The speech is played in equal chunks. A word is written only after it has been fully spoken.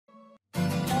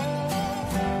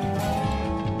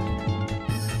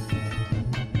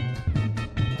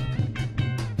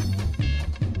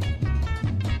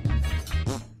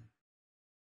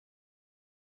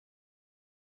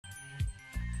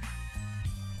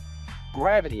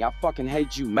Gravity, I fucking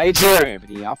hate you, Major.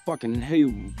 Gravity, I fucking hate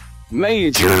you,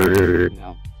 Major.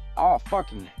 No. Oh,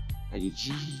 fucking hate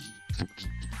you.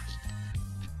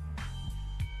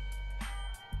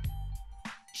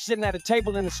 Sitting at a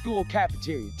table in the school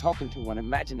cafeteria, talking to an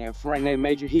imaginary friend named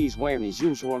Major. He's wearing his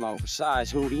usual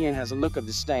oversized hoodie and has a look of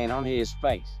disdain on his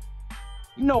face.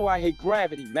 You know I hate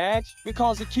gravity, Madge,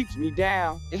 because it keeps me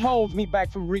down. It holds me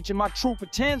back from reaching my true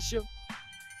potential.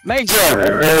 Major!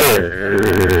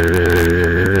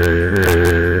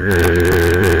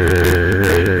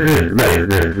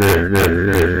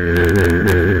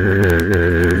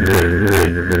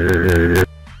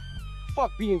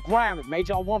 Fuck being grounded,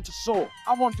 Major. I want to soar.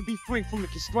 I want to be free from the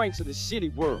constraints of the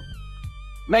shitty world.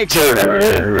 Major!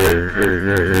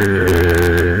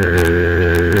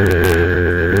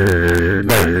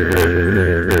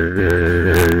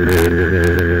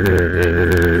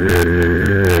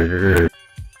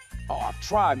 Oh, I've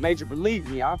tried, Major. Believe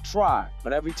me, I've tried.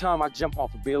 But every time I jump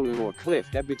off a building or a cliff,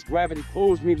 that bitch gravity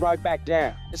pulls me right back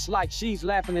down. It's like she's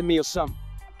laughing at me or something.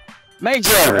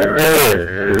 Major!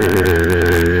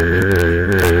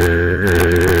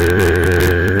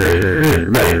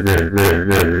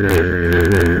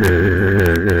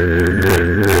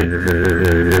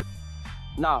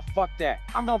 Nah, fuck that.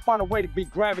 I'm gonna find a way to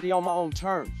beat gravity on my own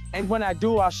terms. And when I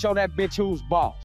do, I'll show that bitch who's boss.